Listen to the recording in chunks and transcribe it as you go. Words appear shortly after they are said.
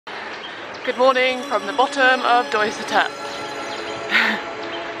Good morning from the bottom of Doisetep.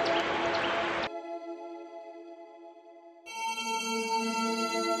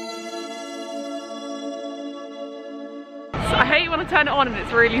 I hate when I turn it on and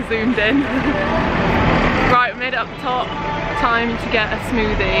it's really zoomed in. Right, we made it up the top. Time to get a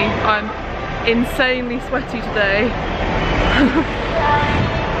smoothie. I'm insanely sweaty today.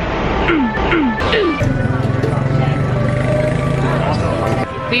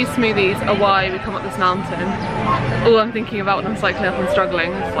 These smoothies are why we come up this mountain. All I'm thinking about when I'm cycling up and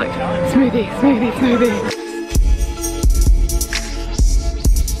struggling is like, smoothie, smoothie, smoothie.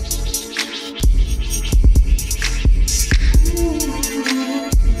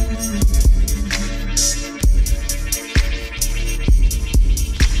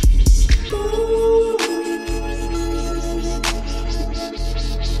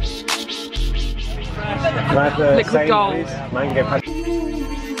 Liquid gold. Mango patty.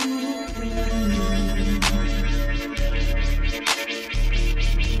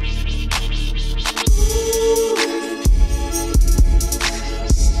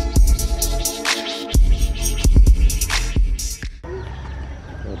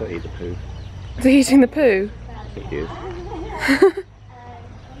 I don't eat the poo. Is he eating the poo? It is.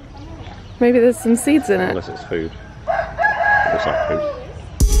 Maybe there's some seeds in it. Unless it's food. It looks like poo.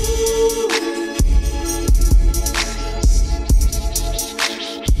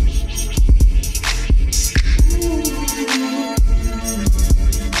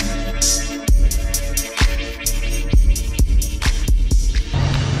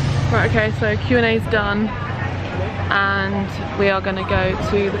 Right, okay, so Q&A's done and we are going to go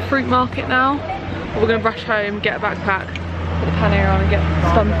to the fruit market now. We're going to rush home, get a backpack, put a pannier on and get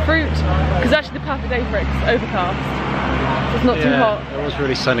some fruit, because it's actually the perfect day for it, it's overcast, so it's not too hot. It was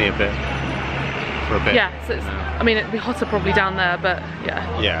really sunny a bit, for a bit. Yeah, so it's, I mean it'd be hotter probably down there, but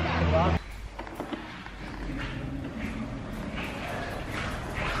yeah. Yeah.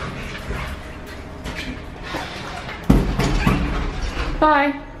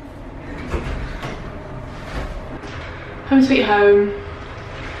 Bye. Home sweet home.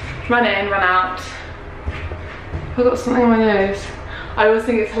 Run in, run out. I've got something on my nose. I always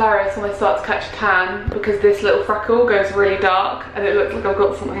think it's hilarious when I start to catch a tan because this little freckle goes really dark and it looks like I've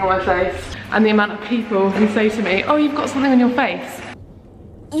got something on my face. And the amount of people who say to me, oh, you've got something on your face.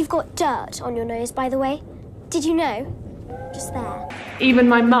 You've got dirt on your nose, by the way. Did you know? Just there. Even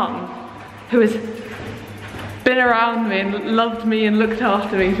my mum, who has been around me and loved me and looked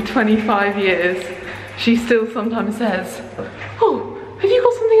after me for 25 years, she still sometimes says, oh, have you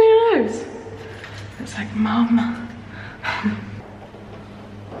got something on your nose? It's like, Mum.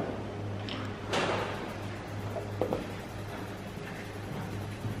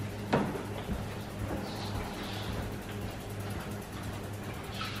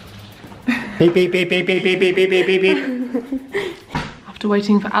 Beep beep beep beep beep beep beep beep beep beep beep. After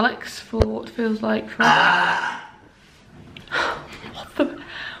waiting for Alex for what feels like forever.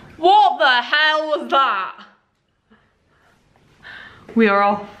 What the hell was that? We are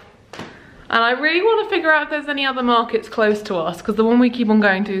off. And I really want to figure out if there's any other markets close to us, because the one we keep on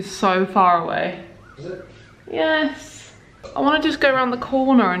going to is so far away. Is it? Yes. I want to just go around the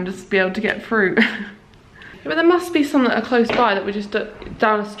corner and just be able to get fruit. Yeah, but there must be some that are close by that we're just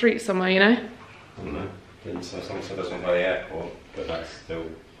down a street somewhere, you know? I don't know. Someone said there's one by the airport, but that's still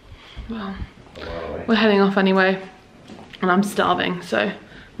Well, a while away. we're heading off anyway, and I'm starving, so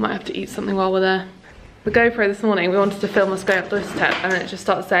might have to eat something while we're there. The GoPro this morning, we wanted to film us going up Doisetep and then it just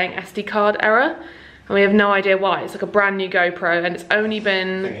starts saying SD card error, and we have no idea why. It's like a brand new GoPro and it's only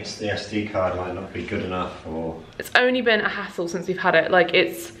been... I think it's the SD card might not be good enough, or... It's only been a hassle since we've had it. Like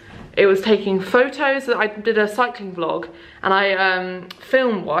it was taking photos. I did a cycling vlog and I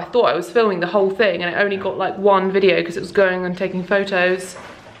filmed, well I thought I was filming the whole thing and it only got like one video because it was going and taking photos.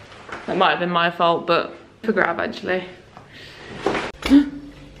 That might have been my fault, but we'll figure it out eventually.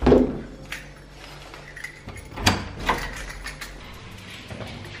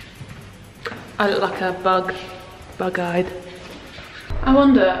 I look like a bug-eyed. I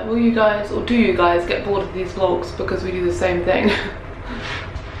wonder, will you guys, or do you guys get bored of these vlogs because we do the same thing?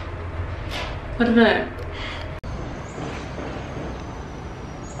 I don't know.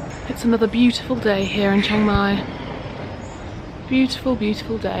 It's another beautiful day here in Chiang Mai. Beautiful,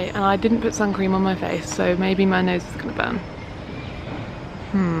 beautiful day, and I didn't put sun cream on my face, so maybe my nose is gonna burn.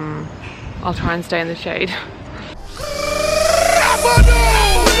 I'll try and stay in the shade.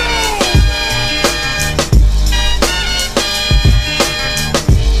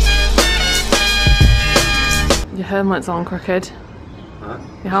 Your helmet's on crooked. Huh?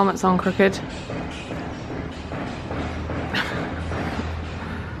 Your helmet's on crooked.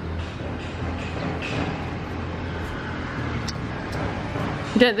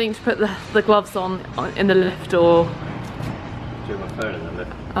 You don't think to put the gloves on in the lift or? Do my phone in the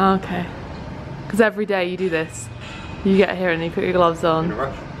lift. Oh, okay. Because every day you do this. You get here and you put your gloves on. In a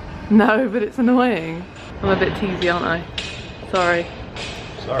rush? No, but it's annoying. I'm a bit teasy, aren't I? Sorry.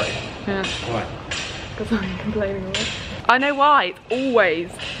 Sorry? Yeah. Why? Because I'm complaining a lot. I know why.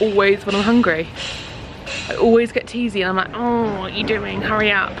 It's always when I'm hungry. I always get teasy and I'm like, oh, what are you doing?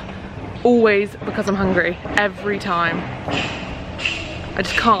 Hurry up. Always because I'm hungry. Every time. I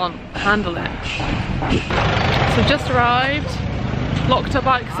just can't handle it. So we've just arrived, locked our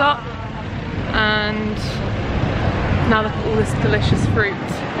bikes up, and now look at all this delicious fruit.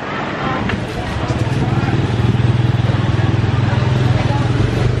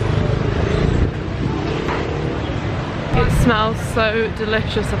 It smells so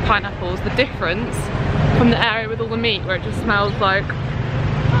delicious of pineapples. The difference from the area with all the meat where it just smells like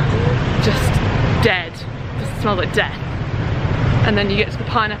just dead. It just smells like death. And then you get to the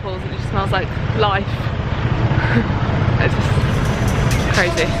pineapples and it just smells like life. It's just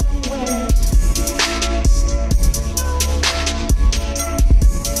crazy.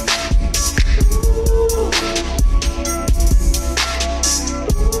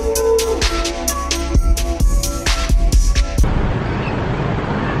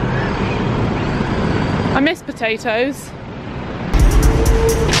 I miss potatoes.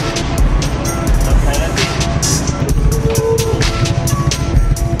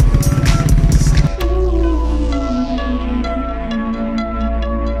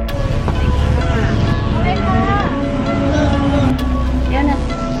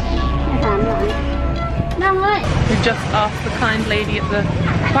 We've just asked the kind lady at the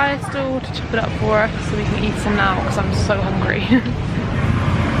fire stall to chop it up for us so we can eat some now because I'm so hungry.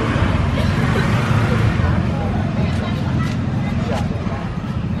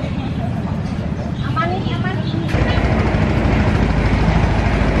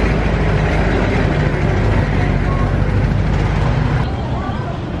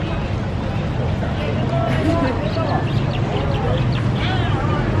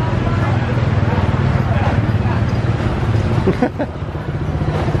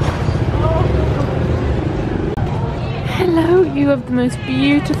 Hello, you have the most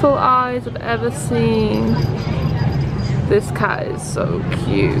beautiful eyes I've ever seen. This cat is so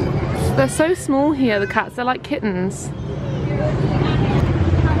cute. They're so small here, the cats, they're like kittens.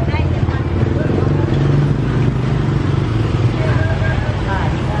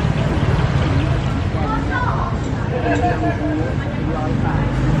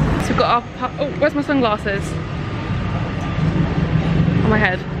 So we've got our, oh, where's my sunglasses? On my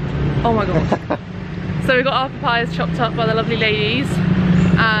head. Oh my god. So we got our papayas chopped up by the lovely ladies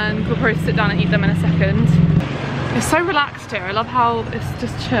and we'll probably sit down and eat them in a second. It's so relaxed here. I love how it's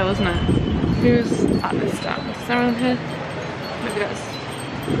just chill, isn't it? Who's at this stand? Is there anyone here? Maybe there's.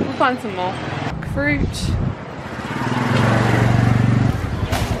 We'll find some more. Fruit.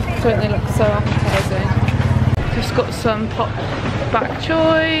 Don't they look so appetizing? Just got some bok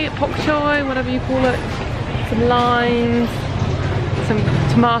choy, whatever you call it. Some limes. Some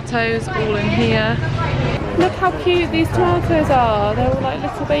tomatoes all in here. Look how cute these tomatoes are. They're all like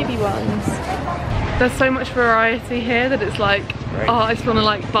little baby ones. There's so much variety here that it's like, oh, I just want to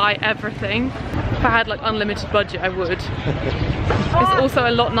like buy everything. If I had like unlimited budget, I would. It's also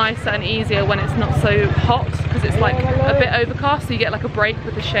a lot nicer and easier when it's not so hot because it's like a bit overcast, so you get like a break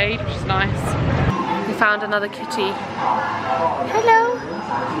with the shade, which is nice. We found another kitty. Hello.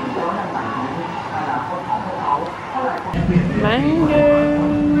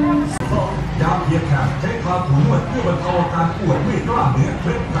 Mangoes.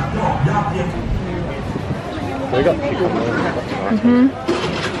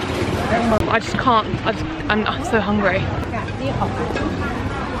 I just can't, I'm so hungry.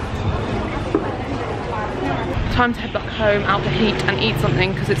 Time to head back home out the heat and eat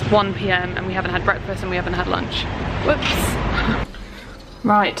something because it's 1 PM and we haven't had breakfast and we haven't had lunch. Whoops.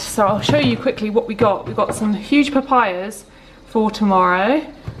 Right, so I'll show you quickly what we got. We got some huge papayas for tomorrow.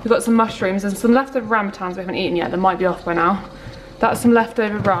 We've got some mushrooms and some leftover rambutan's we haven't eaten yet. They might be off by now. That's some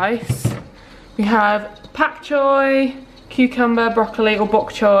leftover rice. We have pak choy, cucumber, broccoli or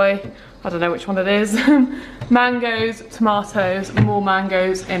bok choy. I don't know which one it is. Mangoes, tomatoes, more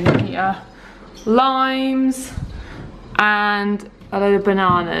mangoes in here. Limes and a load of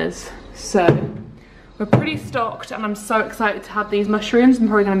bananas. So we're pretty stocked and I'm so excited to have these mushrooms. I'm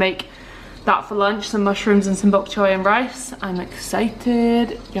probably gonna make that for lunch, some mushrooms and some bok choy and rice. I'm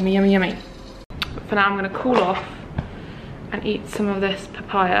excited. Yummy, yummy, yummy. But for now I'm gonna cool off and eat some of this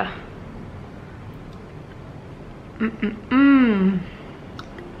papaya.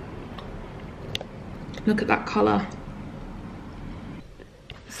 Look at that colour.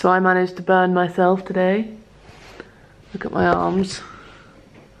 So I managed to burn myself today. Look at my arms.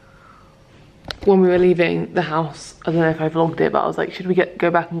 When we were leaving the house, I don't know if I vlogged it, but I was like, should we go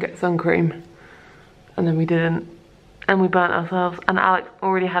back and get sun cream? And then we didn't. And we burnt ourselves. And Alex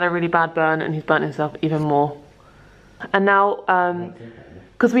already had a really bad burn and he's burnt himself even more. And now,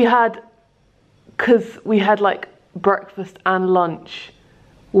 because we had like breakfast and lunch,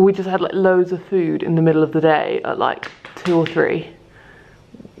 well, we just had like loads of food in the middle of the day at like 2 or 3.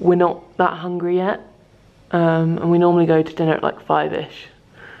 We're not that hungry yet. And we normally go to dinner at like 5ish.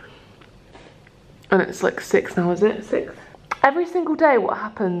 And it's like 6 now, is it? 6. Every single day what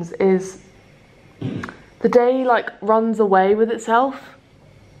happens is the day like runs away with itself.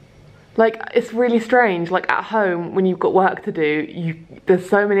 Like, it's really strange. Like at home, when you've got work to do, there's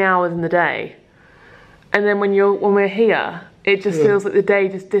so many hours in the day. And then when we're here, it just feels like the day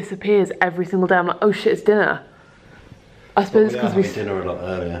just disappears every single day. I'm like, oh shit, it's dinner. I suppose because we dinner a lot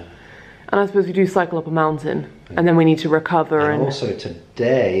earlier. And I suppose we do cycle up a mountain, and then we need to recover. And also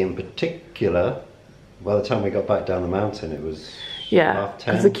today in particular, by the time we got back down the mountain, it was half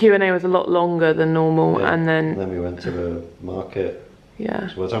 10. Because the Q&A was a lot longer than normal, yeah. and then we went to the market. Yeah.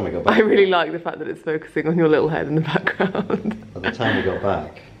 So by the time we got back, I really like the fact that it's focusing on your little head in the background. By the time we got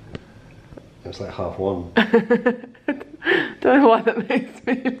back, it was like 1:30. Don't know why that makes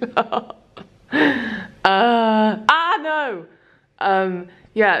me laugh. No.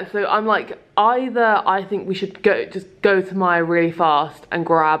 Yeah, so I'm like, either I think we should just go to Maya really fast and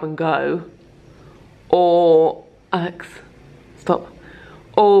grab and go, or Alex, stop.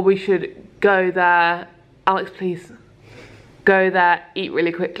 Or we should go there, Alex, please, go there, eat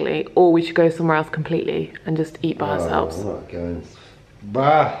really quickly, or we should go somewhere else completely and just eat by ourselves. I'm not going.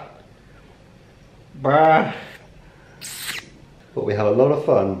 Bah. But we had a lot of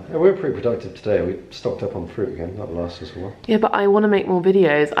fun. And we were pretty productive today. We stocked up on fruit again. That lasts us a while. Yeah, but I want to make more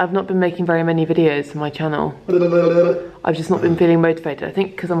videos. I've not been making very many videos for my channel. I've just not been feeling motivated. I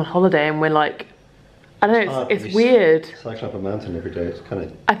think because I'm on holiday and we're like, I don't know, it's weird. Cycling up a mountain every day, it's kind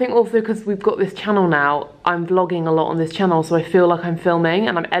of... I think also because we've got this channel now, I'm vlogging a lot on this channel, so I feel like I'm filming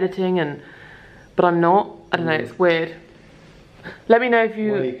and I'm editing, but I'm not. I don't know, it's weird. Let me know if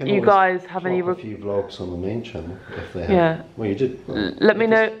you guys have any... a few vlogs on the main channel, if they have. Yeah. Well, you did. Let me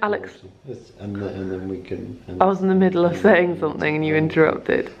know, Alex. And then we can... I was in the middle of saying something and you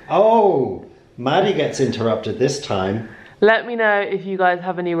interrupted. Oh! Maddie gets interrupted this time. Let me know if you guys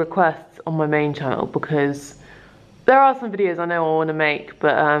have any requests on my main channel, because there are some videos I know I want to make,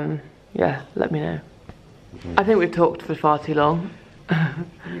 but yeah, let me know. I think we've talked for far too long.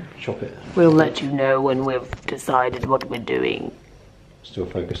 Chop it. We'll let you know when we've decided what we're doing. Still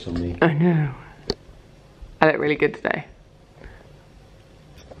focused on me. I know. I look really good today.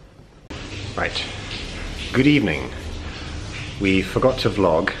 Right. Good evening. We forgot to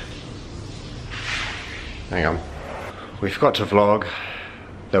vlog. Hang on. We forgot to vlog,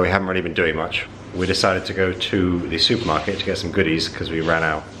 though we haven't really been doing much. We decided to go to the supermarket to get some goodies because we ran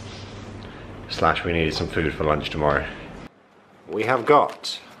out. / we needed some food for lunch tomorrow. We have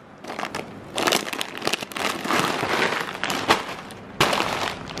got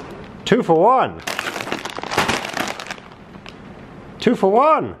two for one. 2 for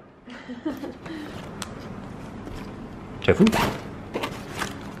 1. Tofu.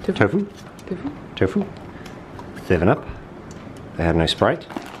 Tofu. Tofu. 7-Up. They have no Sprite.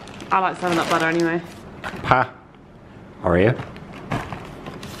 I like 7-Up better anyway. Pa. Oreo.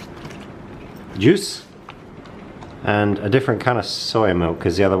 Juice. And a different kind of soy milk,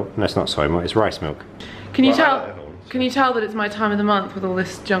 because the other one, no, it's not soy milk, it's rice milk. Can you tell that it's my time of the month with all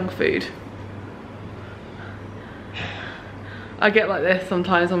this junk food? I get like this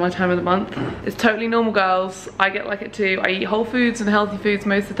sometimes on my time of the month. It's totally normal, girls. I get like it too. I eat whole foods and healthy foods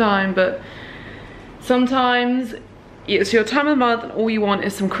most of the time, but sometimes it's your time of the month and all you want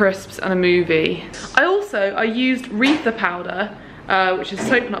is some crisps and a movie. I used Aretha powder, which is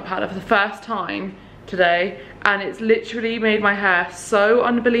soap nut powder, for the first time today, and it's literally made my hair so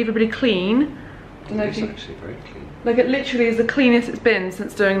unbelievably clean. It's actually very clean. Like, it literally is the cleanest it's been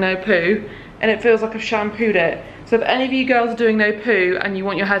since doing no poo, and it feels like I've shampooed it. So if any of you girls are doing no poo and you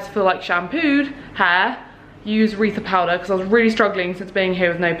want your hair to feel like shampooed hair, use Aretha powder, because I was really struggling since being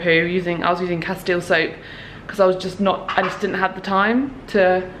here with no poo. I was using Castile soap because I just didn't have the time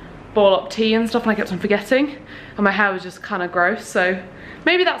to boil up tea and stuff, and I kept on forgetting, and my hair was just kind of gross. So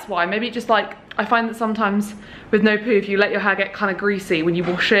maybe that's why. Maybe just like, I find that sometimes with no poo, if you let your hair get kind of greasy, when you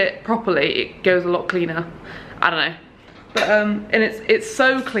wash it properly, it goes a lot cleaner. I don't know. But and it's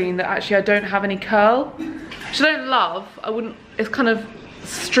so clean that actually I don't have any curl, which I don't love. It's kind of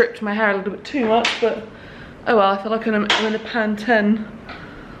stripped my hair a little bit too much, but oh well, I feel like I'm in a Pantene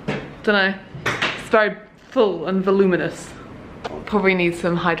Don't know. It's very full and voluminous. Probably need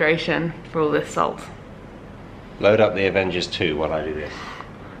some hydration for all this salt. Load up the Avengers 2 while I do this.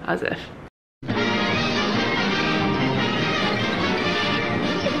 As if.